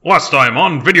Last time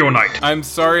on Video Night. I'm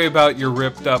sorry about your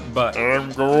ripped up butt.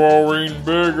 I'm growing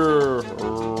bigger.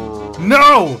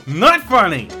 No! Not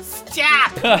funny!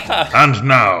 Stop! And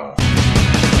now...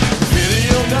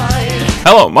 Video Night.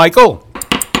 Hello, Michael.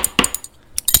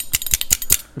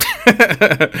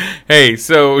 Hey,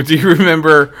 so do you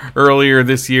remember earlier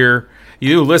this year,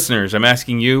 you listeners, I'm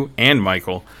asking you and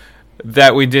Michael,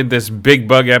 that we did this Big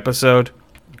Bug episode?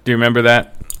 Do you remember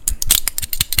that?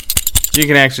 You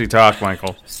can actually talk,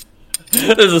 Michael.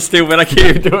 This is stupid. I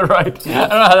can't even do it right. I don't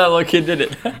know how that little kid did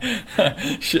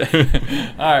it. Shit.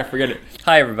 All right, forget it.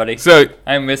 Hi, everybody. So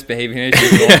I'm misbehaving as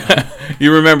usual.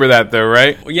 you remember that, though,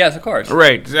 right? Well, yes, of course.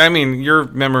 Right. I mean, your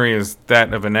memory is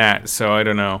that of a gnat, so I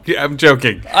don't know. Yeah, I'm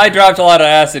joking. I dropped a lot of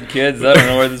acid, kids. I don't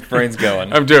know where this brain's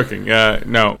going. I'm joking.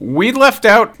 No. We left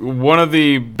out one of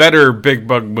the better Big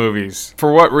Bug movies.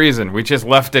 For what reason? We just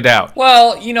left it out.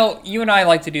 Well, you know, you and I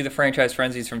like to do the franchise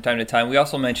frenzies from time to time. We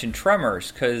also mentioned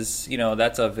Tremors because, you know,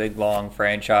 that's a big, long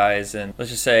franchise. And let's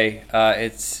just say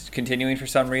it's continuing for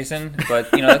some reason.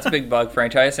 But, you know, that's a Big Bug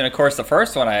franchise. And, of course, the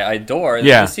first one I adore.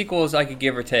 Yeah. The sequels I could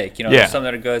give or take. You know, Yeah. some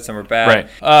that are good, some are bad.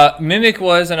 Right. Mimic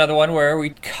was another one where we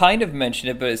kind of mentioned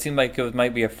it, but it seemed like it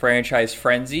might be a franchise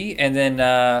frenzy. And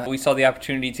then we saw the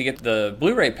opportunity to get the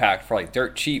Blu-ray pack for, like,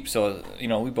 dirt cheap. So, you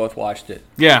know, we both watched it.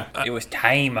 Yeah. It was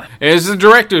time. It's the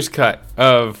director's cut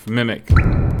of Mimic.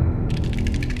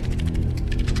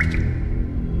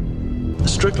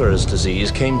 Strickler's disease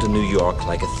came to New York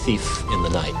like a thief in the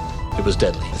night. It was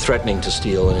deadly, threatening to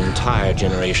steal an entire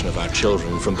generation of our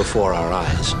children from before our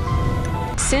eyes.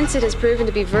 Since it has proven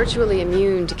to be virtually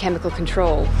immune to chemical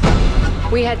control,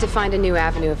 we had to find a new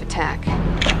avenue of attack.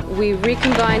 We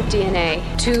recombined DNA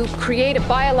to create a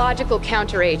biological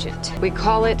counteragent. We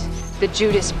call it the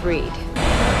Judas breed.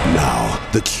 Now,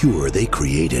 the cure they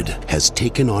created has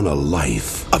taken on a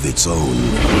life of its own.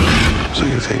 So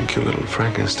you think your little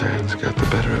Frankensteins got the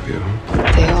better of you?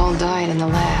 They all died in the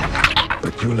lab.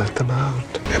 But you let them out.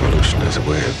 Evolution is a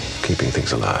way of keeping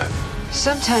things alive.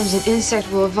 Sometimes an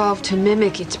insect will evolve to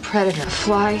mimic its predator. A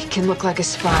fly can look like a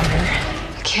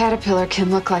spider. A caterpillar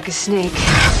can look like a snake.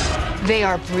 They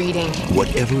are breeding.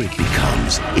 Whatever it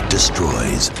becomes, it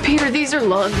destroys. Peter, these are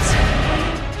lungs.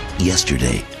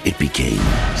 Yesterday, it became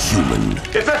human.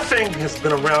 If that thing has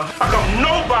been around, how come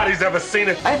nobody's ever seen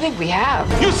it? I think we have.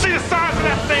 You see the size of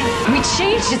that thing? We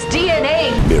changed its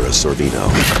DNA. Mira Sorvino,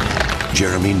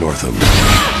 Jeremy Northam,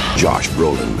 Josh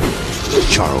Brolin,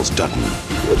 Charles Dutton,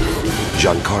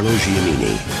 Giancarlo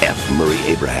Giannini, F. Murray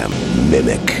Abraham,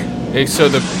 Mimic. Hey, so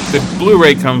the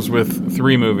Blu-ray comes with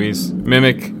 3 movies.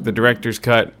 Mimic, the director's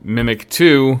cut, Mimic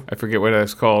 2, I forget what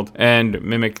that's called, and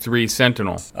Mimic 3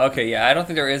 Sentinel. Okay, yeah, I don't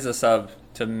think there is a sub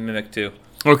to Mimic 2.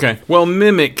 Okay, well,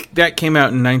 Mimic, that came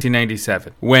out in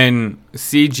 1997, when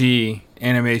CG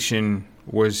animation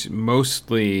was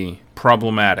mostly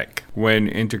problematic when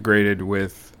integrated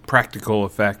with practical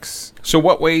effects. So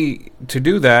what way to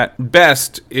do that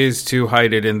best is to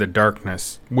hide it in the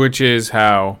darkness, which is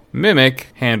how Mimic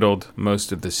handled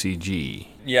most of the CG.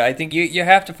 Yeah, I think you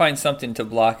have to find something to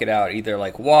block it out, either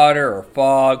like water or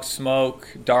fog, smoke,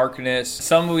 darkness.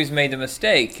 Some movies made the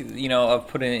mistake, you know, of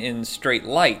putting it in straight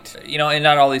light. You know, and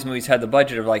not all these movies had the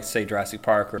budget of, like, say, Jurassic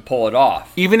Park or pull it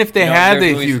off. Even if they You know, had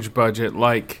there's a movies- huge budget,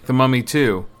 like The Mummy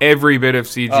 2, every bit of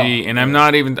CG, and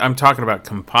I'm talking about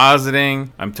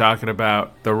compositing, I'm talking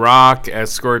about The Rock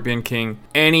as Scorpion King.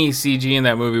 Any CG in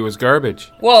that movie was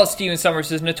garbage. Well, Steven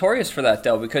Sommers is notorious for that,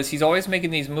 though, because he's always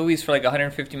making these movies for like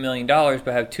 $150 million,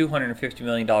 but have $250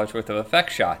 million worth of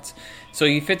effect shots. So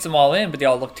he fits them all in, but they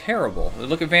all look terrible.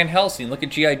 Look at Van Helsing, look at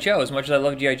G.I. Joe. As much as I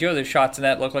love G.I. Joe, there's shots in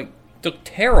that look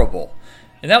terrible.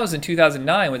 And that was in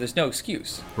 2009, where there's no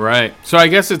excuse. Right. So I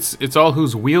guess it's all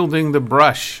who's wielding the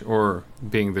brush, or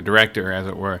being the director, as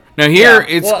it were. Now here,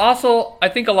 it's... Well, also, I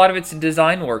think a lot of it's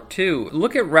design work, too.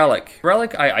 Look at Relic.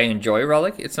 Relic, I enjoy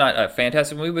Relic. It's not a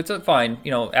fantastic movie, but it's a fine, you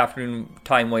know, afternoon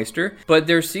time waster. But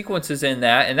there's sequences in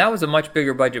that, and that was a much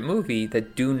bigger budget movie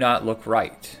that do not look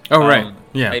right. Oh, right.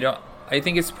 Yeah. I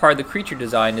think it's part of the creature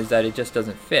design is that it just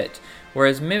doesn't fit.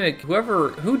 Whereas Mimic,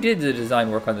 who did the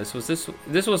design work on this?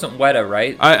 This wasn't Weta,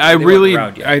 right?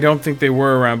 I don't think they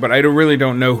were around, but I really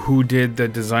don't know who did the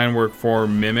design work for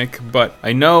Mimic, but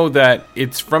I know that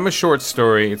it's from a short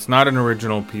story. It's not an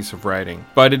original piece of writing,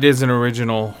 but it is an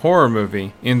original horror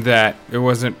movie in that it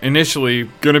wasn't initially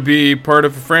going to be part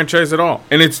of a franchise at all.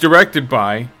 And it's directed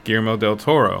by Guillermo del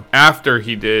Toro after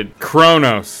he did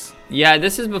Cronos, Yeah,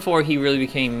 this is before he really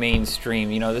became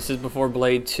mainstream. You know, this is before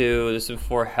Blade 2, this is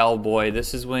before Hellboy.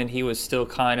 This is when he was still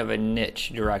kind of a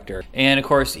niche director. And of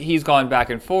course, he's gone back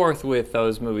and forth with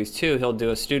those movies too. He'll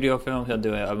do a studio film, he'll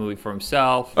do a movie for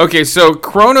himself. Okay, so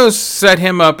Kronos set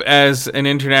him up as an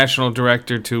international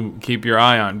director to keep your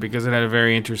eye on because it had a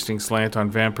very interesting slant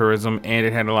on vampirism and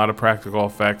it had a lot of practical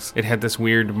effects. It had this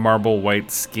weird marble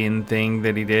white skin thing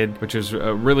that he did, which is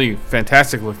really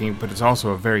fantastic looking, but it's also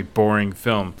a very boring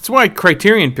film. That's why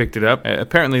Criterion picked it up.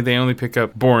 Apparently, they only pick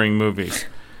up boring movies.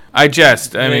 I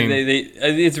mean...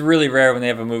 It's really rare when they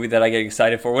have a movie that I get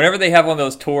excited for. Whenever they have one of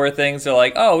those tour things, they're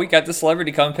like, oh, we got the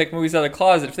celebrity come pick movies out of the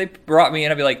closet. If they brought me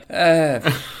in, I'd be like,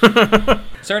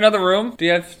 Is there another room? Do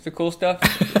you have the cool stuff?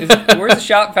 Where's the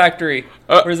Shop Factory?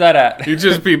 Where's that at? You'd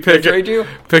just be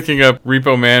picking up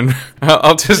Repo Man.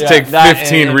 I'll just take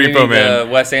 15 Repo Man.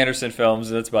 The Wes Anderson films,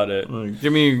 that's about it.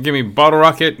 Give me Bottle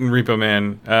Rocket and Repo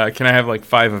Man. Can I have like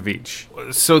 5 of each?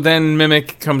 So then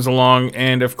Mimic comes along,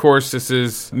 and of course this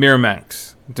is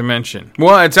Miramax Dimension.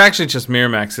 Well, it's actually just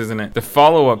Miramax, isn't it? The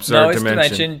follow-ups are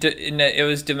Dimension. It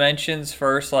was Dimension's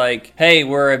first, like, hey,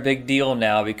 we're a big deal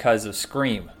now because of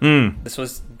Scream. This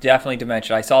was definitely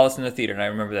Dimension. I saw this in the theater, and I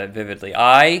remember that vividly.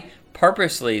 I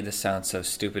purposely, this sounds so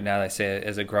stupid now that I say it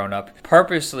as a grown-up,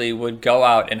 purposely would go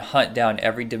out and hunt down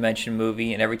every Dimension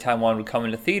movie, and every time one would come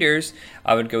into theaters,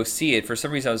 I would go see it. For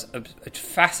some reason, I was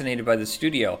fascinated by the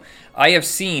studio. I have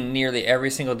seen nearly every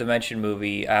single Dimension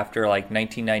movie after, like,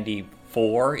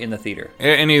 1994 in the theater.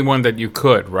 Anyone that you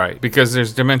could, right? Because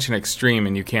there's Dimension Extreme,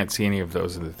 and you can't see any of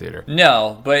those in the theater.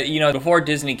 No, but, you know, before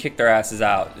Disney kicked their asses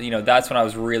out, you know, that's when I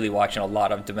was really watching a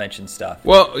lot of Dimension stuff.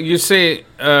 Well, you say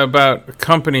about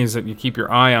companies that you keep your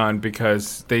eye on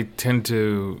because they tend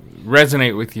to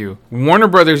resonate with you. Warner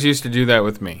Brothers used to do that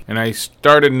with me, and I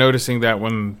started noticing that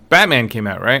when Batman came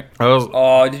out, right?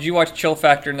 Oh, did you watch Chill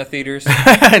Factor in the theaters?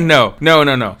 No.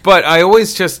 But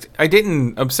I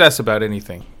didn't obsess about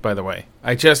anything, by the way.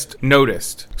 I just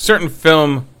noticed certain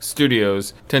film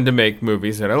studios tend to make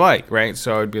movies that I like, right?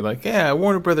 So I'd be like, yeah,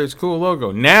 Warner Brothers, cool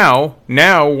logo. Now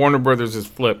Warner Brothers is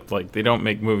flipped. Like, they don't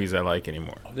make movies I like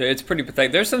anymore. It's pretty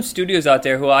pathetic. There's some studios out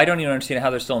there who I don't even understand how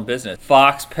they're still in business.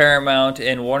 Fox, Paramount,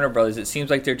 and Warner Brothers. It seems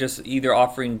like they're just either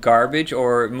offering garbage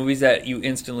or movies that you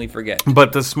instantly forget.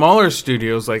 But the smaller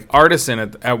studios, like Artisan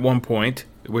at one point,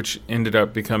 which ended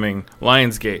up becoming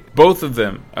Lionsgate. Both of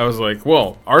them, I was like,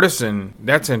 well, Artisan,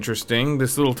 that's interesting.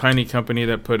 This little tiny company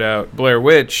that put out Blair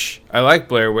Witch. I like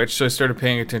Blair Witch, so I started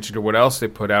paying attention to what else they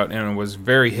put out, and it was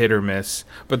very hit or miss.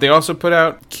 But they also put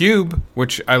out Cube,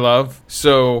 which I love,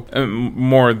 so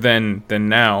more than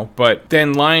now. But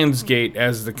then Lionsgate,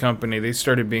 as the company, they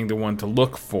started being the one to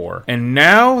look for. And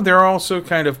now they're also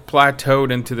kind of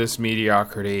plateaued into this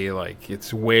mediocrity, like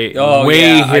it's way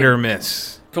hit or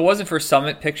miss. If it wasn't for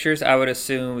Summit Pictures, I would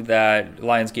assume that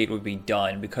Lionsgate would be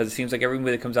done, because it seems like every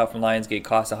movie that comes out from Lionsgate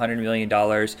costs $100 million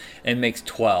and makes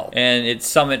 12. And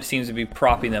Summit seems to be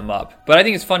propping them up. But I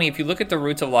think it's funny, if you look at the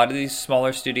roots of a lot of these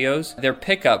smaller studios, they're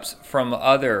pickups from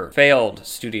other failed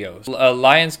studios.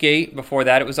 Lionsgate, before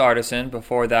that it was Artisan,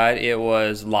 before that it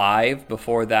was Live,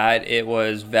 before that it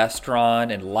was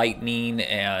Vestron and Lightning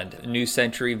and New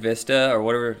Century Vista, or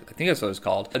whatever, I think that's what it was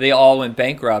called. They all went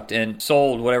bankrupt and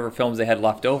sold whatever films they had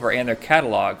left over and their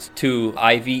catalogs to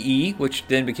IVE, which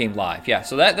then became Live. Yeah,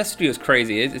 so that studio is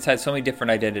crazy. It's had so many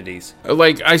different identities.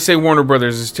 Like, I say Warner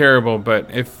Brothers is terrible, but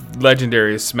if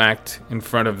Legendary is smacked in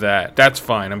front of that, that's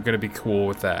fine. I'm going to be cool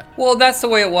with that. Well, that's the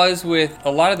way it was with a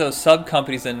lot of those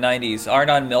sub-companies in the 90s.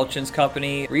 Arnon Milchan's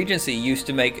company, Regency, used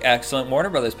to make excellent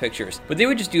Warner Brothers pictures, but they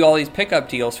would just do all these pickup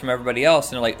deals from everybody else,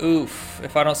 and they're like, oof,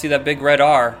 if I don't see that big red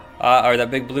R, or that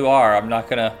big blue R, I'm not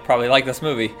gonna probably like this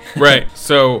movie. Right.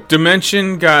 So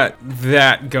Dimension got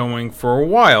that going for a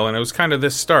while, and it was kind of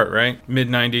this start, right?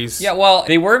 Mid-90s. Yeah, well,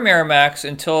 they were Miramax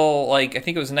until, like, I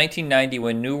think it was 1990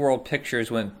 when New World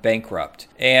Pictures went bankrupt.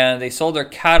 And they sold their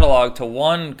catalog to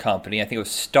one company, I think it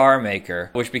was Star Maker,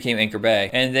 which became Anchor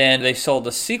Bay. And then they sold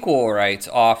the sequel rights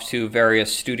off to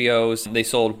various studios. They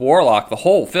sold Warlock, the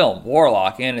whole film,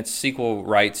 Warlock, and its sequel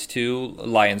rights to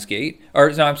Lionsgate. Or,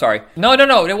 no, I'm sorry. No,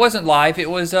 it wasn't Live, it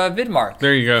was Vidmark.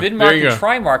 There you go. Vidmark and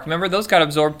Trimark, remember, those got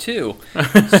absorbed too.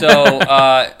 So,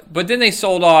 but then they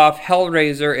sold off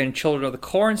Hellraiser and Children of the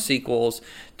Corn sequels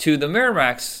to the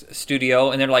Miramax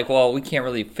studio, and they're like, well, we can't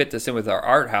really fit this in with our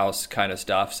art house kind of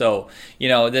stuff. So, you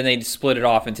know, then they split it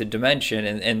off into Dimension,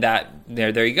 and that,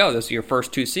 there you go. Those are your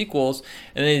first two sequels.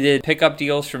 And they did pickup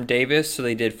deals from Davis, so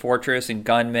they did Fortress and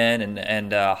Gunmen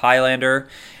and Highlander.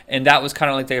 And that was kind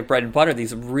of like their bread and butter.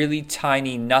 These really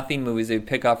tiny, nothing movies they would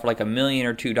pick up for like $1 million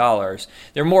or $2.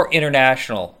 They're more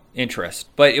international interest.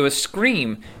 But it was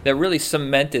Scream that really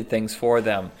cemented things for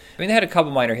them. I mean, they had a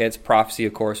couple minor hits, Prophecy,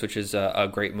 of course, which is a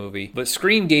great movie. But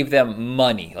Scream gave them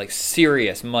money, like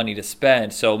serious money to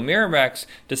spend. So Miramax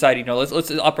decided,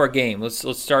 let's up our game. Let's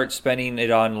start spending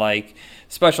it on like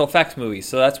special effects movies.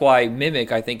 So that's why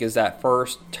Mimic, I think, is that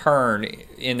first turn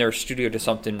in their studio to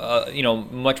something,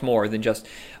 much more than just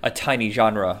a tiny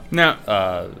genre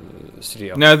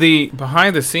studio. Now, the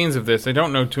behind the scenes of this, I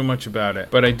don't know too much about it,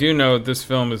 but I do know this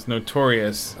film is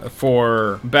notorious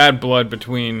for bad blood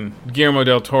between Guillermo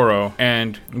del Toro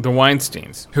and the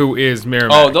Weinsteins, who is Miramax.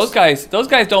 Oh, those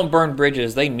guys don't burn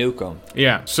bridges; they nuke them.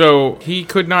 Yeah, so he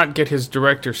could not get his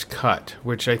director's cut,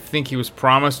 which I think he was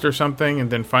promised or something, and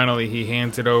then finally he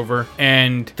hands it over,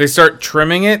 and they start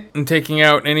trimming it and taking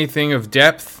out anything of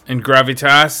depth and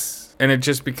gravitas. And it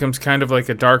just becomes kind of like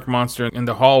a dark monster in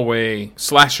the hallway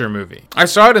slasher movie. I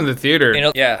saw it in the theater.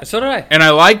 Yeah, so did I. And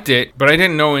I liked it, but I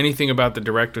didn't know anything about the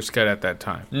director's cut at that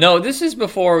time. No, this is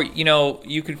before,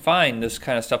 you could find this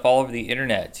kind of stuff all over the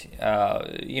internet.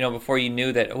 Before you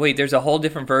knew that, wait, there's a whole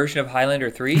different version of Highlander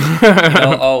 3?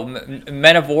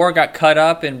 Men of War got cut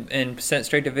up and sent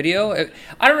straight to video?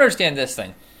 I don't understand this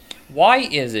thing. Why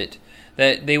is it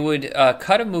that they would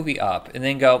cut a movie up and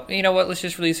then go, you know what, let's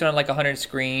just release it on like 100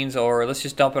 screens, or let's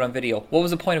just dump it on video. What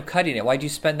was the point of cutting it? Why'd you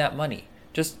spend that money?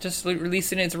 Just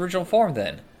release it in its original form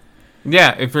then.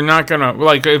 Yeah, if you're not gonna,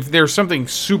 like, if there's something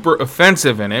super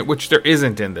offensive in it, which there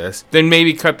isn't in this, then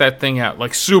maybe cut that thing out.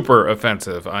 Like, super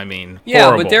offensive, I mean, yeah,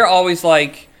 horrible. But they're always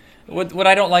like, what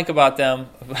I don't like about them,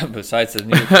 besides the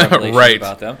new revelations right.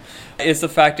 about them, is the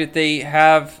fact that they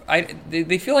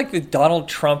feel like the Donald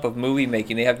Trump of movie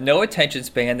making. They have no attention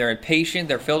span. They're impatient.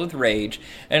 They're filled with rage.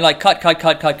 And like, cut.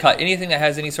 Anything that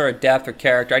has any sort of depth or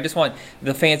character. I just want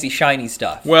the fancy, shiny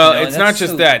stuff. Well, it's not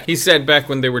just that. He said back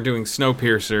when they were doing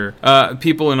Snowpiercer,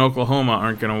 people in Oklahoma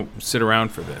aren't going to sit around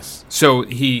for this. So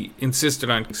he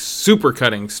insisted on super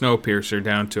cutting Snowpiercer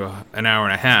down to an hour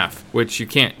and a half, which you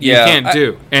can't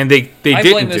do. And they didn't I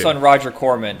blame this do. on Roger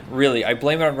Corman, really. I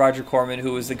blame it on Roger Corman,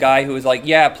 who was the guy who was like,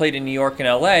 yeah, it played in New York and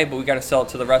LA, but we got to sell it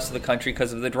to the rest of the country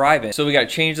because of the drive-in. So we got to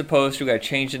change the poster, we got to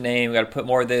change the name, we got to put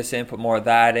more of this in, put more of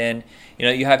that in.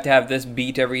 You have to have this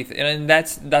beat everything, and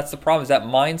that's the problem. Is that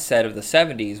mindset of the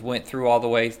 '70s went through all the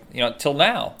way, till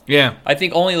now. Yeah, I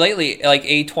think only lately, like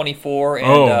A24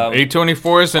 and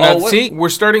A24 is an see, we're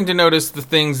starting to notice the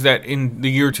things that in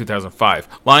the year 2005,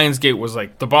 Lionsgate was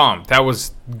like the bomb. That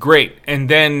was great, and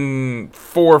then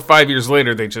 4 or 5 years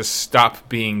later, they just stopped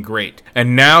being great.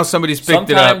 And now somebody's picked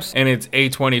it up, and it's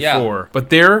A24. Yeah. But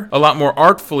they're a lot more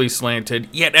artfully slanted,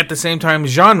 yet at the same time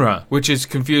genre, which is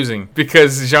confusing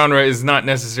because genre is not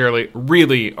necessarily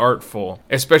really artful,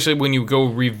 especially when you go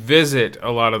revisit a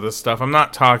lot of the stuff. I'm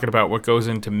not talking about what goes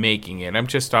into making it. I'm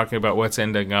just talking about what's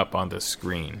ending up on the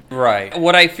screen. Right.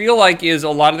 What I feel like is a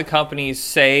lot of the companies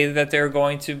say that they're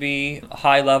going to be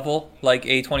high level, like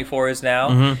A24 is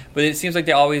now, but it seems like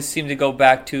they always seem to go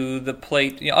back to the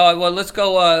plate. Let's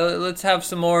go. Let's have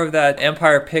some more of that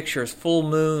Empire Pictures Full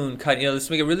Moon cut. Let's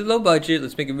make it really low budget.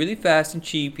 Let's make it really fast and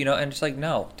cheap. And just like,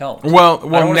 no, don't. Well,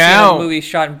 I don't now see a movie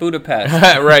shot in Budapest.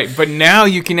 Right, but now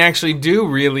you can actually do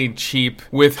really cheap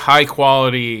with high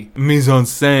quality mise en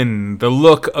scène. The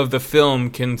look of the film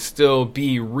can still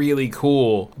be really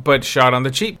cool, but shot on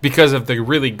the cheap because of the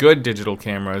really good digital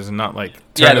cameras and not like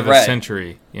turn of the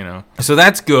century, So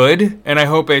that's good, and I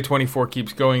hope A24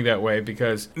 keeps going that way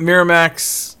because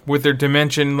Miramax, with their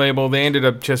Dimension label, they ended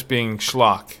up just being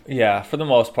schlock. Yeah, for the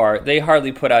most part. They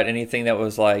hardly put out anything that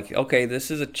was like, okay, this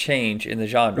is a change in the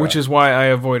genre. Which is why I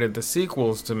avoided the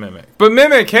sequels to Mimic. But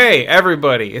Mimic, hey,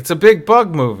 everybody, it's a big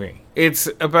bug movie. It's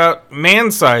about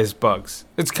man-sized bugs.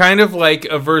 It's kind of like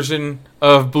a version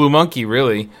of Blue Monkey,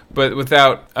 really, but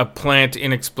without a plant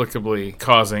inexplicably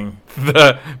causing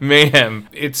the mayhem.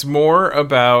 It's more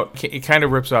about, it kind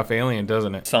of rips off Alien,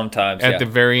 doesn't it? Sometimes, At the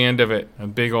very end of it, a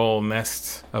big old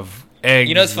nest of eggs.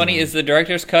 You know what's funny is the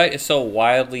director's cut is so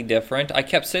wildly different. I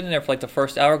kept sitting there for like the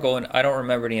first hour going, I don't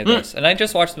remember any of this. And I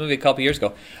just watched the movie a couple years ago.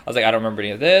 I was like, I don't remember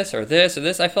any of this or this or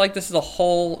this. I feel like this is a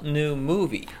whole new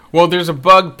movie. Well, there's a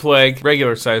bug plague,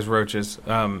 regular-sized roaches.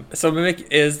 So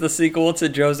Mimic is the sequel to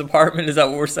Joe's Apartment? Is that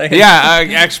what we're saying? Yeah,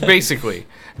 actually, basically.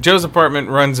 Joe's Apartment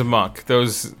runs amok.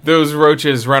 Those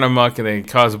roaches run amok and they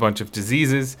cause a bunch of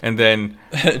diseases. And then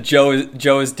Joe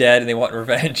is dead and they want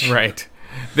revenge. Right.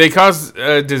 They cause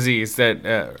a disease that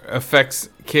affects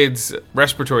kid's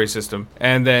respiratory system.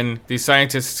 And then the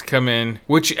scientists come in,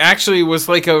 which actually was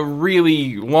like a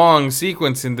really long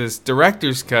sequence in this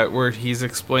director's cut where he's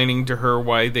explaining to her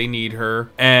why they need her,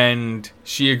 and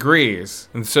she agrees.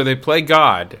 And so they play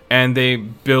God, and they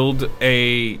build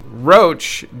a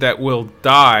roach that will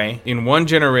die in one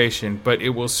generation, but it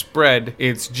will spread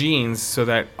its genes so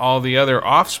that all the other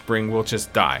offspring will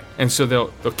just die. And so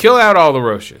they'll kill out all the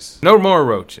roaches. No more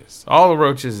roaches. All the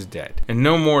roaches is dead. And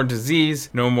no more disease,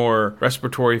 no more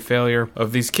respiratory failure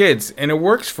of these kids. And it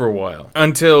works for a while.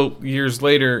 Until years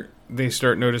later, they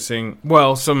start noticing,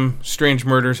 well, some strange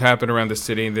murders happen around the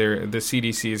city. The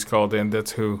CDC is called in.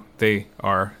 That's who they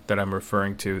are that I'm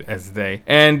referring to as they.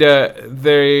 And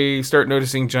they start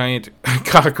noticing giant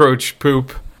cockroach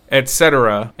poop,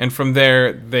 etc. And from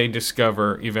there, they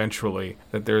discover eventually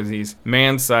that there are these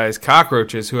man-sized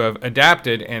cockroaches who have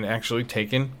adapted and actually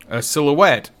taken a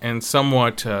silhouette and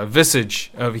somewhat visage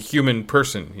of a human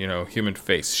person, human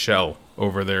face, shell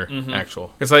over their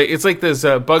actual. It's like those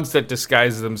bugs that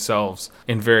disguise themselves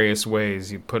in various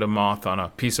ways. You put a moth on a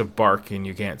piece of bark and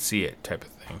you can't see it, type of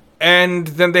thing. And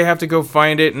then they have to go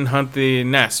find it and hunt the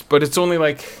nest. But it's only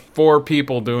like 4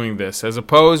 people doing this, as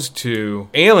opposed to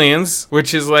Aliens,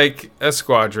 which is like a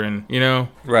squadron,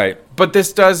 Right. But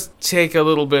this does take a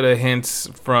little bit of hints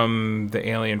from the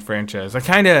Alien franchise. I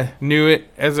kind of knew it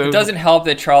as a... It doesn't help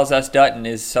that Charles S. Dutton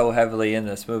is so heavily in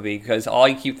this movie, because all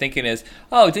you keep thinking is,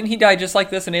 oh, didn't he die just like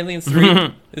this in Aliens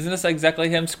 3? Isn't this exactly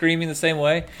him screaming the same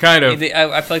way? Kind of.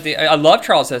 I feel like I love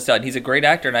Charles S. Dutton. He's a great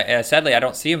actor, and sadly I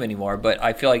don't see him anymore, but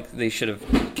I feel like they should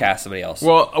have cast somebody else.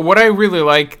 Well, what I really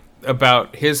like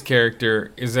about his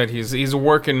character is that he's a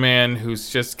working man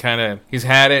who's just kind of, he's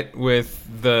had it with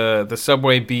the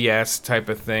subway BS type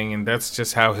of thing, and that's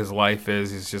just how his life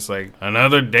is. He's just like,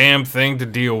 another damn thing to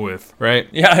deal with, right?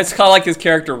 Yeah, it's kind of like his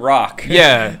character Rock.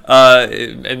 Yeah.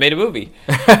 It made a movie.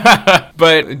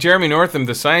 But Jeremy Northam,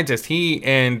 the scientist, he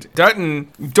and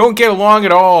Dutton don't get along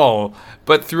at all.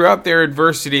 But throughout their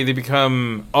adversity, they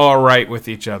become all right with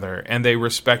each other, and they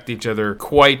respect each other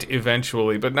quite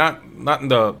eventually, but not in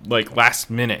the last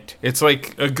minute. It's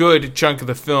like a good chunk of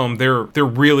the film. They're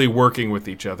really working with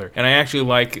each other, and I actually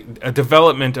like a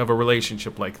development of a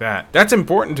relationship like that. That's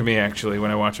important to me actually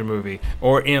when I watch a movie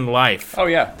or in life. Oh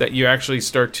yeah, that you actually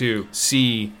start to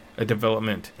see a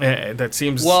development that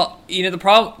seems... Well, the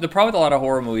problem with a lot of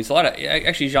horror movies, a lot of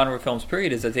actually genre films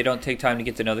period, is that they don't take time to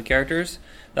get to know the characters.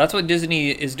 That's what Disney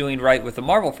is doing right with the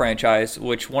Marvel franchise,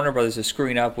 which Warner Brothers is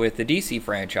screwing up with the DC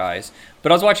franchise.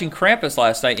 But I was watching Krampus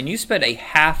last night, and you spend a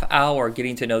half hour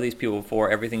getting to know these people before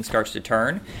everything starts to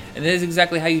turn. And that is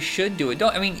exactly how you should do it.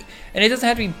 And it doesn't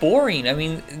have to be boring. I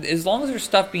mean, as long as there's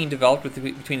stuff being developed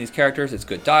between these characters, it's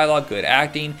good dialogue, good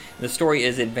acting, and the story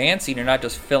is advancing and not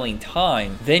just filling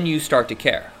time, then you start to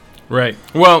care. Right.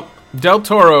 Well, Del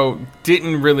Toro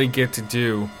didn't really get to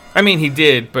do... I mean, he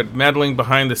did, but meddling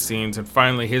behind the scenes, and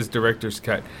finally his director's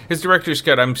cut. His director's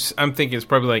cut, I'm thinking, is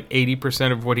probably like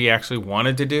 80% of what he actually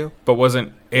wanted to do, but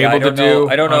wasn't able to do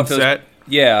I don't know on if it was, set.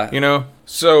 Yeah.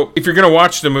 So if you're gonna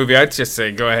watch the movie, I'd just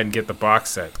say go ahead and get the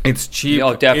box set. It's cheap.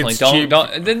 Oh, definitely. It's cheap.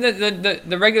 Don't. Then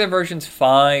the regular version's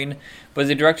fine, but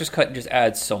the director's cut just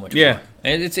adds so much more.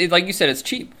 And it's like you said, it's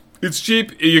cheap. It's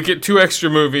cheap. You get 2 extra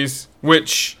movies,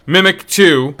 which Mimic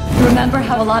 2. Remember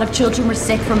how a lot of children were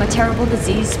sick from a terrible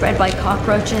disease spread by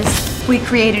cockroaches? We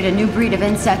created a new breed of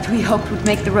insect we hoped would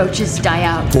make the roaches die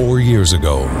out. 4 years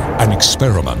ago, an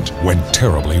experiment went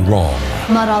terribly wrong.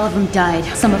 Not all of them died.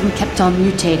 Some of them kept on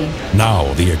mutating.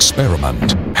 Now the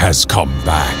experiment has come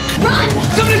back. Run!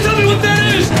 Somebody tell me what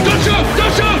that is! Don't shoot!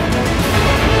 Don't shoot!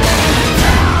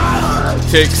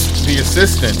 Takes the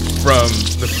assistant from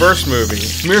the first movie.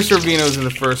 Mira Sorvino's in the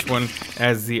first one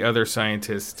as the other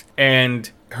scientist, and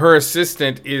her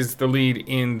assistant is the lead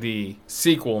in the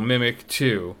sequel, Mimic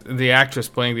 2. The actress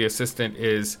playing the assistant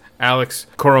is Alex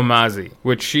Koromazzi,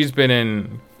 which she's been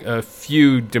in a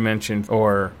few Dimension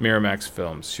or Miramax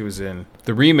films. She was in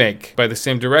the remake by the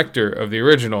same director of the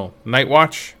original, Night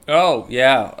Watch. Oh,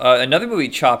 yeah. Another movie,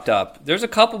 Chopped Up. There's a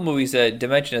couple movies that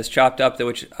Dimension has chopped up, that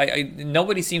which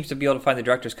nobody seems to be able to find the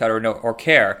director's cut or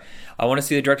care. I want to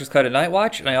see the director's cut of Night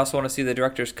Watch, and I also want to see the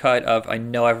director's cut of, I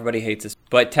know everybody hates this,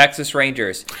 but Texas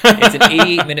Rangers. It's an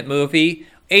 88-minute movie.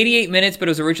 88 minutes, but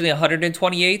it was originally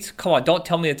 128. Come on, don't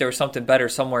tell me that there was something better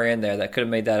somewhere in there that could have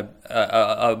made that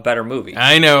a better movie.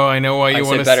 I know why you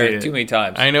want to see it. Too many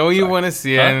times. I know you want to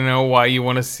see it. I don't know why you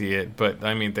want to see it, but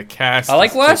I mean the cast. I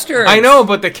like westerns. I know,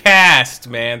 but the cast,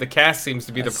 man, the cast seems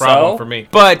to be the problem for me.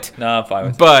 But no, I'm fine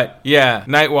with But yeah,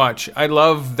 Night Watch. I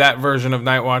love that version of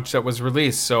Night Watch that was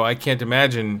released. So I can't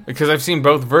imagine, because I've seen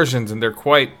both versions and they're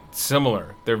quite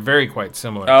similar. They're very quite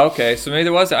similar. Oh, okay. So maybe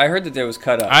there was. I heard that there was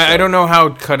cut up. I don't know how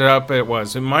cut up it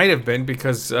was. It might have been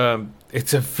because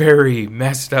it's a very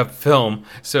messed up film,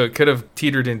 so it could have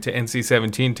teetered into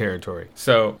NC-17 territory.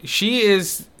 So she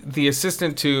is the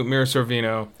assistant to Mira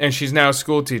Sorvino, and she's now a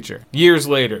school teacher years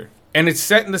later. And it's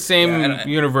set in the same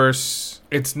universe.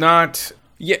 It's not...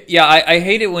 Yeah, I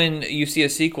hate it when you see a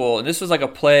sequel, and this was like a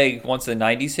plague once the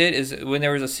 90s hit, is when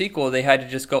there was a sequel, they had to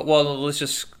just go, well, let's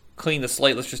just clean the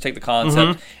slate, let's just take the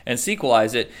concept and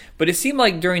sequelize it. But it seemed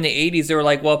like during the 80s, they were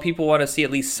like, well, people want to see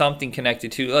at least something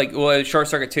connected to, like, well, Short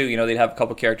Circuit 2, you know, they'd have a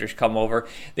couple characters come over.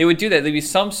 They would do that. There'd be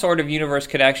some sort of universe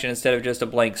connection instead of just a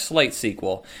blank slate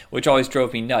sequel, which always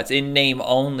drove me nuts. In name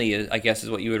only, I guess, is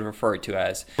what you would refer it to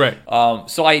as. Right.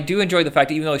 So I do enjoy the fact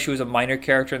that even though she was a minor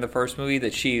character in the first movie,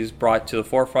 that she's brought to the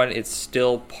forefront, it's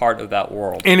still part of that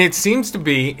world. And it seems to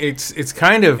be, it's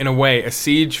kind of, in a way, a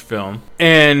siege film.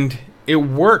 And it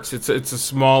works. It's a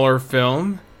smaller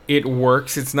film. It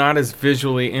works. It's not as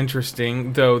visually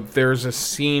interesting, though there's a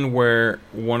scene where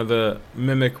one of the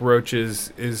mimic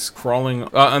roaches is crawling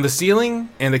on the ceiling,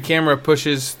 and the camera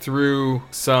pushes through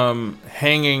some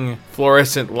hanging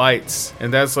fluorescent lights.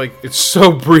 And that's like, it's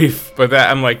so brief, but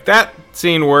I'm like, that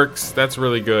scene works. That's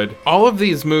really good. All of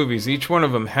these movies, each one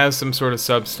of them has some sort of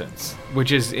substance,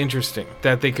 which is interesting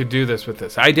that they could do this with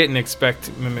this. I didn't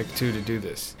expect Mimic 2 to do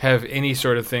this, have any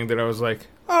sort of thing that I was like,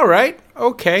 all right,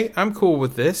 okay, I'm cool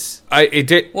with this. It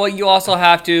did. Well, you also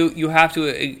have to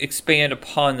expand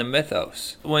upon the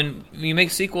mythos. When you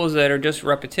make sequels that are just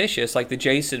repetitious, like the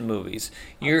Jason movies,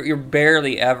 you're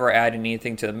barely ever adding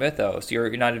anything to the mythos. You're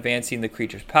not advancing the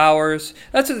creature's powers.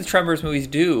 That's what the Tremors movies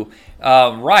do.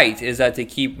 Right, is that they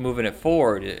keep moving it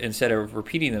forward instead of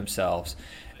repeating themselves.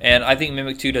 And I think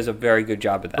Mimic 2 does a very good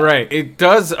job of that. Right. It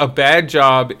does a bad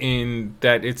job in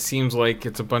that it seems like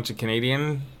it's a bunch of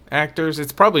Canadian actors.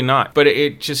 It's probably not, but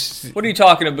it just... What are you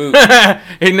talking about?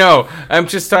 Hey, no, I'm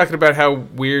just talking about how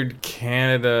weird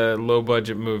Canada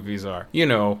low-budget movies are. You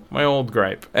know, my old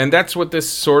gripe. And that's what this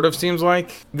sort of seems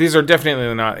like. These are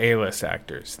definitely not A-list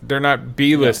actors. They're not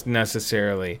B-list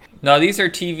necessarily. No, these are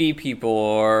TV people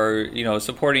or, you know,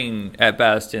 supporting at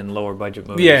best in lower budget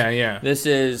movies. Yeah. This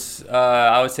is,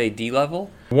 I would say,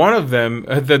 D-level. One of them,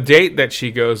 the date that she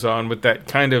goes on with that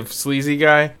kind of sleazy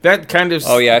guy, that kind of...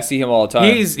 Oh, yeah, I see him all the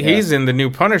time. He's in the new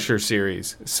Punisher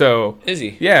series. So... Is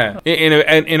he? Yeah,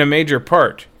 in a major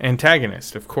part.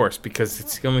 Antagonist, of course, because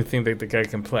it's the only thing that the guy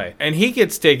can play. And he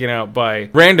gets taken out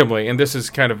by, randomly, and this is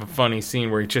kind of a funny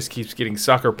scene where he just keeps getting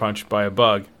sucker punched by a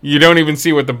bug. You don't even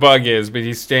see what the bug is, but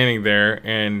he's standing there,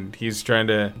 and he's trying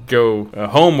to go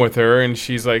home with her, and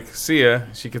she's like, see ya.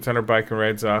 She gets on her bike and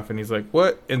rides off, and he's like,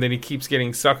 what? And then he keeps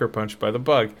getting sucker punched by the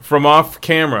bug. From off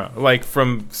camera, like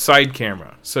from side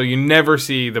camera. So you never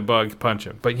see the bug punch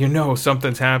him, but you know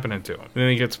something's happening to him. And then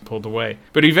he gets pulled away.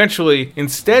 But eventually,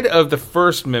 instead of the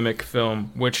first Mimic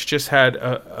film, which just had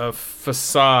a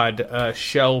facade, a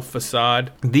shell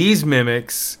facade, these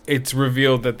mimics, it's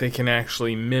revealed that they can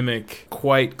actually mimic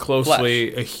quite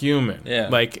closely a human. Yeah.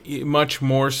 Like, much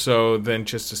more so than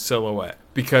just a silhouette.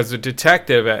 Because the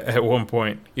detective, at one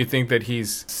point, you think that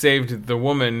he's saved the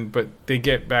woman, but they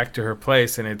get back to her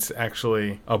place, and it's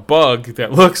actually a bug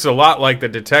that looks a lot like the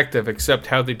detective, except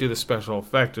how they do the special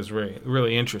effect is really,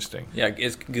 really interesting. Yeah,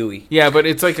 it's gooey. Yeah, but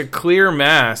it's like a clear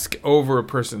mask over a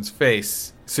person's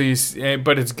face. So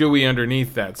but it's gooey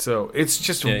underneath that, so it's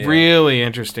just really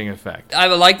interesting effect. I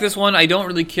like this one. I don't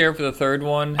really care for the third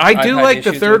one. I do like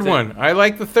the third one. I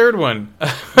like the third one.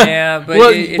 Yeah, but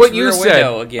well, it's what you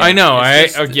said, again. I know.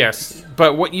 Yes,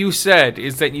 but what you said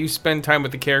is that you spend time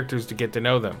with the characters to get to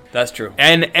know them. That's true.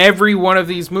 And every one of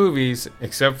these movies,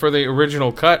 except for the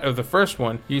original cut of the first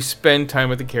one, you spend time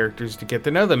with the characters to get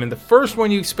to know them. In the first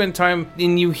one, you spend time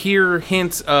and you hear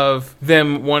hints of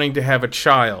them wanting to have a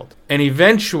child. And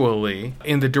eventually,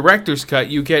 in the director's cut,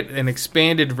 you get an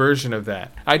expanded version of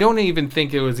that. I don't even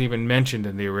think it was even mentioned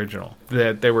in the original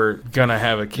that they were gonna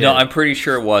have a kid. No, I'm pretty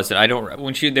sure it wasn't. I don't.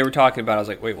 When they were talking about it, I was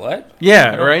like, wait, what?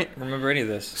 Yeah, I don't right. Remember any of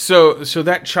this? So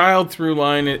that child through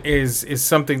line is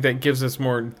something that gives us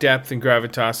more depth and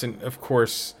gravitas, and of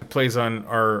course plays on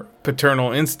our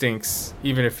paternal instincts.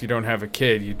 Even if you don't have a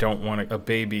kid, you don't want a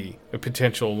baby, a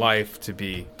potential life, to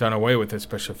be done away with,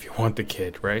 especially if you want the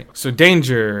kid, right? So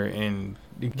danger, and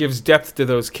it gives depth to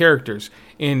those characters.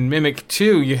 In Mimic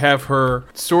 2, you have her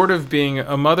sort of being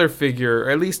a mother figure,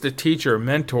 or at least a teacher,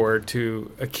 mentor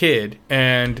to a kid,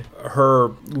 and her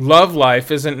love life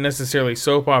isn't necessarily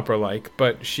soap opera-like,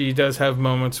 but she does have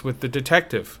moments with the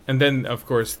detective. And then, of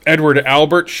course, Edward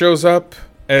Albert shows up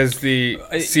as the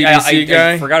CBC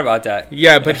guy. I forgot about that.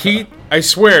 Yeah, but I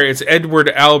swear it's Edward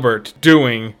Albert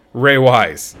doing Ray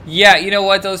Wise. Yeah, you know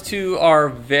what? Those two are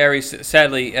very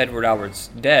sadly. Edward Albert's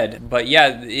dead, but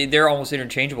yeah, they're almost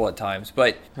interchangeable at times.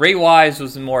 But Ray Wise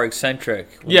was the more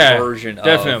eccentric version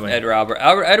definitely. of Edward Albert.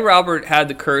 Edward Albert had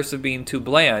the curse of being too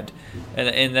bland,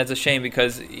 and that's a shame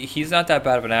because he's not that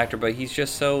bad of an actor, but he's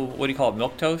just so, what do you call it,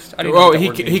 milquetoast? I don't know what that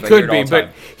word means, he could be,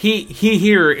 but he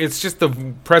here, it's just the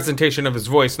presentation of his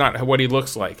voice, not what he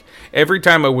looks like. Every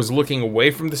time I was looking away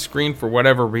from the screen for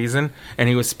whatever reason, and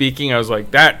he was speaking, I was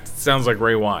like, that sounds like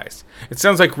Ray Wise. It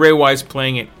sounds like Ray Wise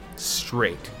playing it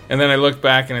straight. And then I look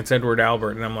back and it's Edward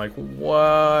Albert, and I'm like,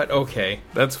 what? Okay,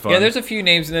 that's fun. Yeah, there's a few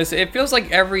names in this. It feels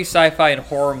like every sci-fi and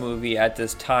horror movie at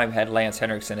this time had Lance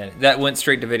Henriksen in it. That went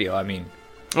straight to video, I mean.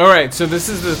 All right, so this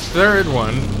is the third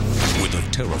one. With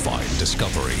a terrifying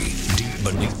discovery deep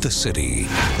beneath the city.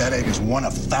 That egg is one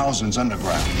of thousands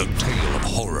underground. The tale of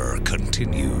horror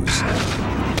continues.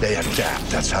 They adapt.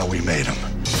 That's how we made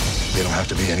them. They don't have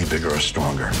to be any bigger or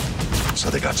stronger. So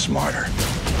they got smarter.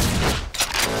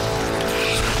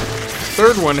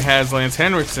 Third one has Lance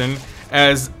Henriksen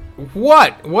as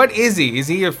what? What is he? Is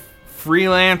he a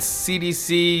freelance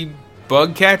CDC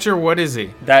bug catcher? What is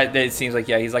he? That it seems like,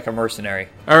 yeah, he's like a mercenary.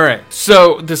 All right.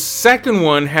 So the second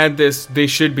one had this, they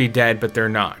should be dead, but they're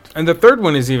not. And the third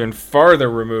one is even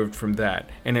farther removed from that.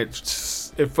 And it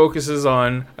focuses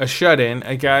on a shut-in,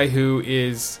 a guy who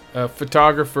is a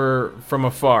photographer from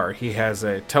afar. He has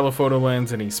a telephoto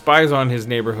lens and he spies on his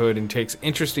neighborhood and takes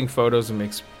interesting photos and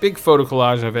makes big photo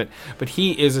collage of it. But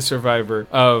he is a survivor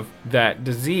of that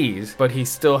disease, but he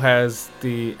still has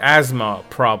the asthma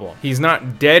problem. He's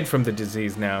not dead from the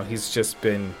disease now. He's just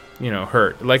been,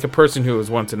 hurt. Like a person who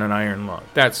was once in an iron lung.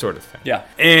 That sort of thing. Yeah.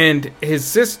 And his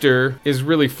sister is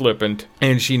really flippant,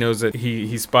 and she knows that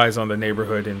he spies on the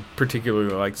neighborhood and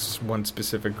particularly likes one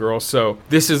specific girl. So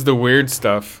this is the weird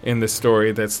stuff in the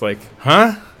story that's like,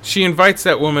 huh? She invites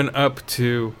that woman up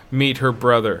to meet her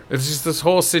brother. It's just this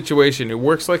whole situation. It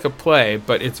works like a play,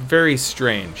 but it's very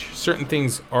strange. Certain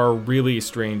things are really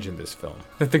strange in this film.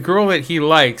 That the girl that he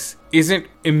likes isn't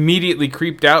immediately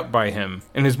creeped out by him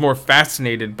and is more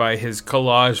fascinated by his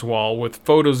collage wall with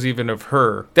photos even of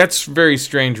her. That's very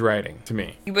strange writing to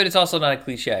me. But it's also not a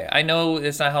cliche. I know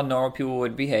it's not how normal people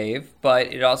would behave, but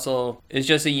it also is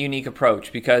just a unique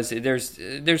approach because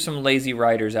there's some lazy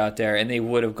writers out there and they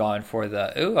would have gone for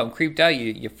the, ooh, I'm creeped out,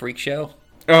 you freak show.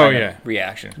 Oh, yeah.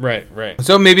 Reaction. Right.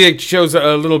 So maybe it shows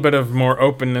a little bit of more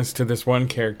openness to this one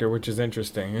character, which is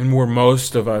interesting, and where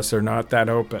most of us are not that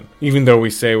open, even though we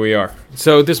say we are.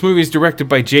 So this movie is directed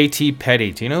by J.T.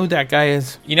 Petty. Do you know who that guy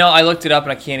is? I looked it up,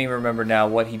 and I can't even remember now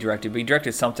what he directed, but he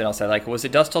directed something else I like. Was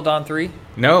it Dusk Till Dawn 3?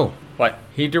 No. What?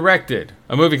 He directed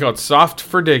a movie called Soft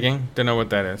for Digging. Don't know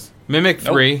what that is. Mimic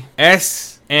 3.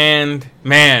 S and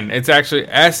Man. It's actually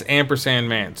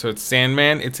S&Man. So it's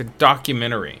Sandman. It's a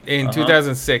documentary. In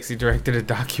 2006, he directed a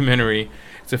documentary.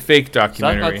 It's a fake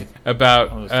documentary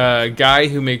about a guy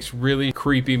who makes really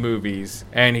creepy movies.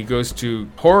 And he goes to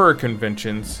horror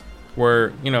conventions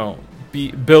where,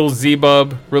 Bill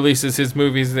Zebub releases his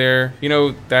movies there. You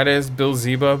know that is Bill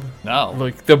Zebub? No.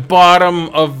 Like the bottom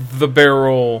of the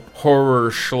barrel horror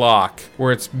schlock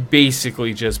where it's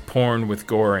basically just porn with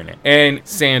gore in it. And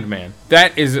Sandman.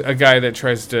 That is a guy that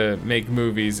tries to make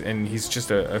movies and he's just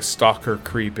a stalker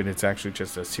creep and it's actually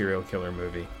just a serial killer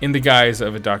movie in the guise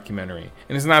of a documentary.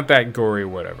 And it's not that gory or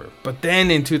whatever. But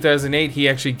then in 2008 he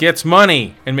actually gets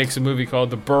money and makes a movie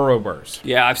called The Burrowers.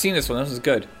 Yeah, I've seen this one. This is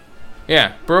good.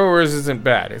 Yeah, Burrowers isn't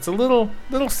bad. It's a little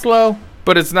slow,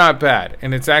 but it's not bad.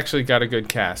 And it's actually got a good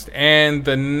cast. And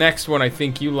the next one I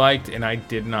think you liked, and I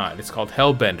did not. It's called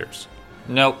Hellbenders.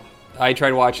 Nope. I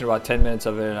tried watching about 10 minutes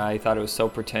of it, and I thought it was so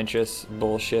pretentious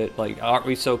bullshit. Like, aren't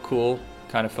we so cool?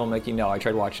 Kind of filmmaking. No, I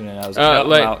tried watching it and I was like,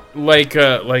 I'm out. Like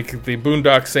the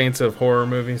Boondock Saints of horror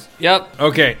movies. Yep.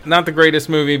 Okay, not the greatest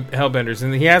movie, Hellbenders,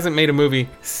 and he hasn't made a movie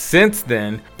since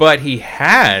then, but he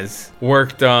has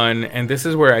worked on, and this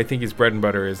is where I think his bread and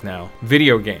butter is now,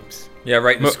 video games. Yeah,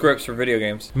 writing scripts for video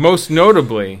games. Most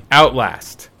notably,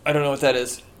 Outlast. I don't know what that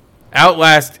is.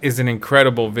 Outlast is an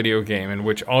incredible video game in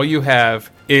which all you have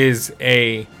is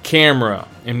a camera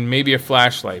and maybe a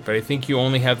flashlight, but I think you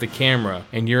only have the camera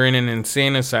and you're in an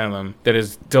insane asylum that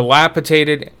is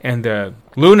dilapidated and the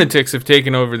lunatics have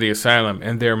taken over the asylum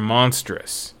and they're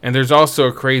monstrous. And there's also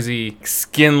a crazy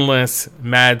skinless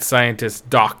mad scientist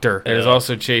doctor that is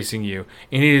also chasing you.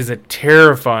 And it is a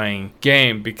terrifying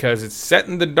game because it's set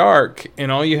in the dark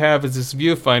and all you have is this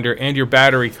viewfinder and your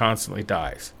battery constantly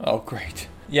dies. Oh, great.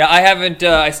 Yeah, I haven't,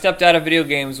 I stepped out of video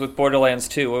games with Borderlands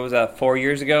 2. What was that, 4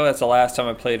 years ago? That's the last time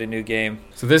I played a new game.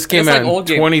 So this came out in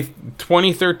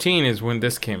 2013 is when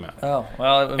this came out. Oh,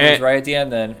 well, it was right at the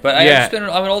end then. But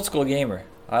I'm an old school gamer.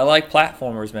 I like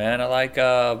platformers, man. I like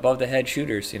above the head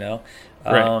shooters, you know.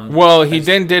 Right. Well, he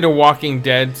then did a Walking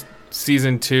Dead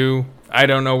season 2. I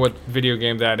don't know what video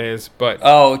game that is, but...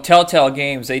 Oh, Telltale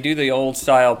Games. They do the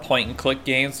old-style point-and-click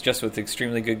games, just with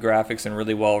extremely good graphics and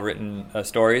really well-written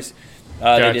stories.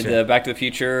 Gotcha. They did the Back to the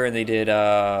Future, and they did,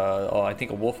 I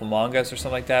think, a Wolf Among Us or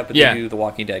something like that, but Yeah. they do the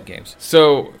Walking Dead games.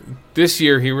 So, this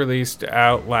year he released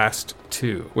Outlast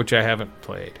 2, which I haven't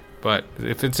played. But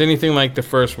if it's anything like the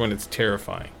first one, it's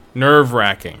terrifying.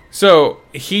 Nerve-wracking. So,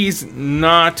 he's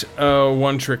not a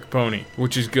one-trick pony,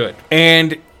 which is good.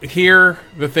 And here,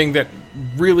 the thing that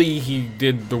really he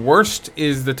did the worst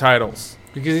is the titles.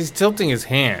 Because he's tilting his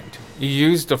hand. He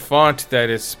used a font that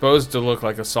is supposed to look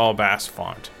like a Saul Bass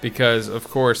font. Because, of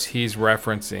course, he's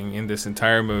referencing in this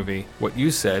entire movie what you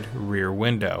said, Rear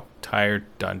Window. Tired,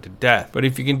 done to death. But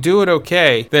if you can do it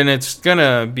okay, then it's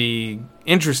gonna be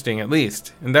interesting at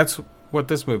least. And that's what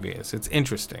this movie is. It's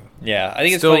interesting. Yeah, I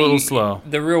think it's still funny. A little slow.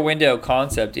 The Rear Window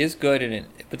concept is good,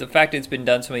 but the fact that it's been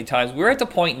done so many times, we're at the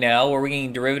point now where we're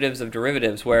getting derivatives of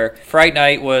derivatives, where Fright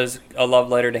Night was a love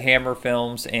letter to Hammer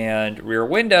Films and Rear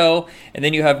Window, and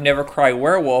then you have Never Cry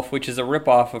Werewolf, which is a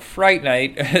ripoff of Fright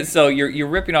Night. So you're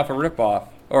ripping off a ripoff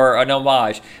or an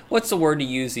homage. What's the word to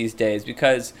use these days?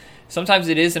 Because sometimes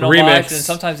it is an homage, Remix. and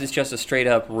sometimes it's just a straight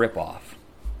up ripoff.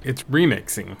 It's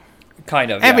remixing.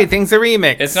 Kind of. Everything's a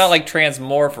remix. It's not like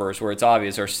Transmorphers where it's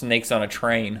obvious, or Snakes on a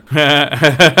Train.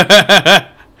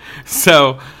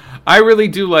 So, I really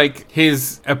do like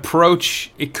his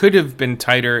approach. It could have been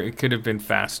tighter. It could have been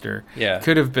faster. Yeah. It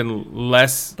could have been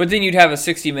less. But then you'd have a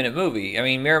 60-minute movie. I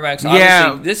mean, Miramax,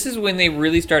 obviously, this is when they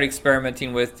really start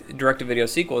experimenting with direct-to-video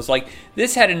sequels. Like,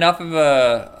 this had enough of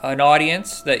an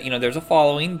audience that, you know, there's a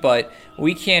following, but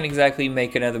we can't exactly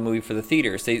make another movie for the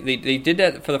theaters. They did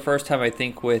that for the first time, I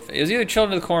think, with... It was either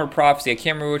Children of the Corn or Prophecy. I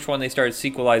can't remember which one they started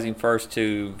sequelizing first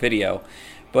to video.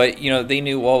 But, you know, they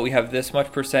knew, well, we have this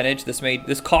much percentage. This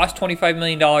cost $25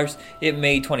 million. It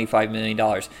made $25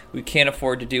 million. We can't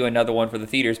afford to do another one for the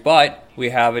theaters, but we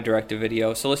have a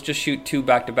direct-to-video. So let's just shoot 2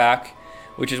 back-to-back,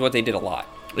 which is what they did a lot.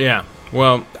 Yeah.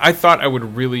 Well, I thought I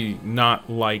would really not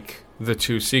like the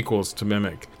 2 sequels to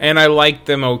Mimic. And I liked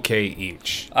them okay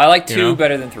each. I like 2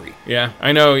 better than 3. Yeah.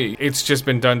 I know it's just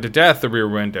been done to death, the Rear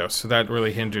Window, so that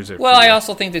really hinders it. Well, I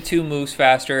also think the 2 moves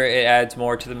faster. It adds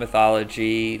more to the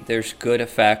mythology. There's good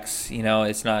effects. You know,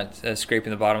 it's not scraping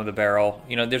the bottom of the barrel.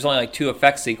 You know, there's only like 2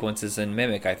 effect sequences in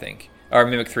Mimic, I think. Or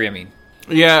Mimic 3, I mean.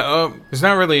 Yeah, there's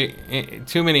not really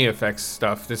too many effects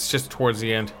stuff. It's just towards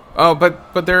the end. Oh,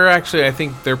 but they're actually, I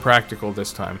think they're practical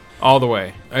this time. All the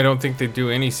way. I don't think they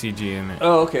do any CG in it.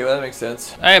 Oh, okay. Well, that makes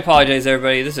sense. I apologize,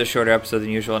 everybody. This is a shorter episode than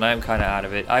usual, and I'm kind of out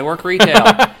of it. I work retail.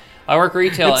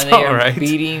 And they are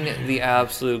beating the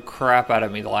absolute crap out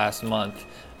of me the last month.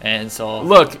 And so,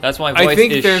 look, that's why my voice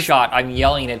is shot. I'm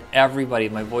yelling at everybody.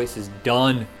 My voice is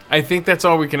done. I think that's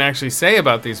all we can actually say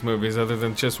about these movies, other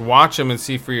than just watch them and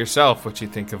see for yourself what you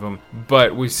think of them.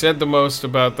 But we said the most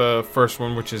about the first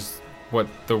one, which is what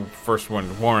the first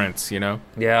one warrants, you know?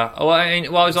 Yeah. Well, I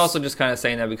was also just kind of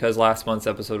saying that because last month's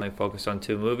episode I focused on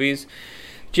 2 movies.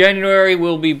 January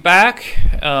we'll be back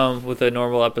with a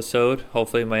normal episode.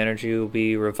 Hopefully my energy will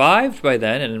be revived by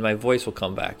then, and my voice will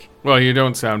come back. Well, you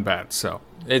don't sound bad, so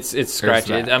it's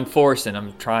scratchy. I'm forcing.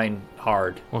 I'm trying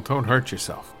hard. Well, don't hurt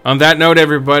yourself. On that note,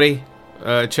 everybody,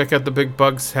 check out The Big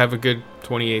Bugs. Have a good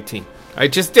 2018. I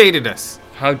just dated us.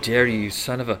 How dare you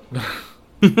son of a...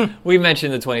 We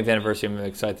mentioned the 20th anniversary of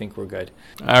Mimic, so I think we're good.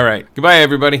 All right. Goodbye,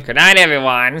 everybody. Good night,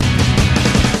 everyone.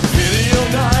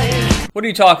 What are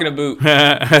you talking about?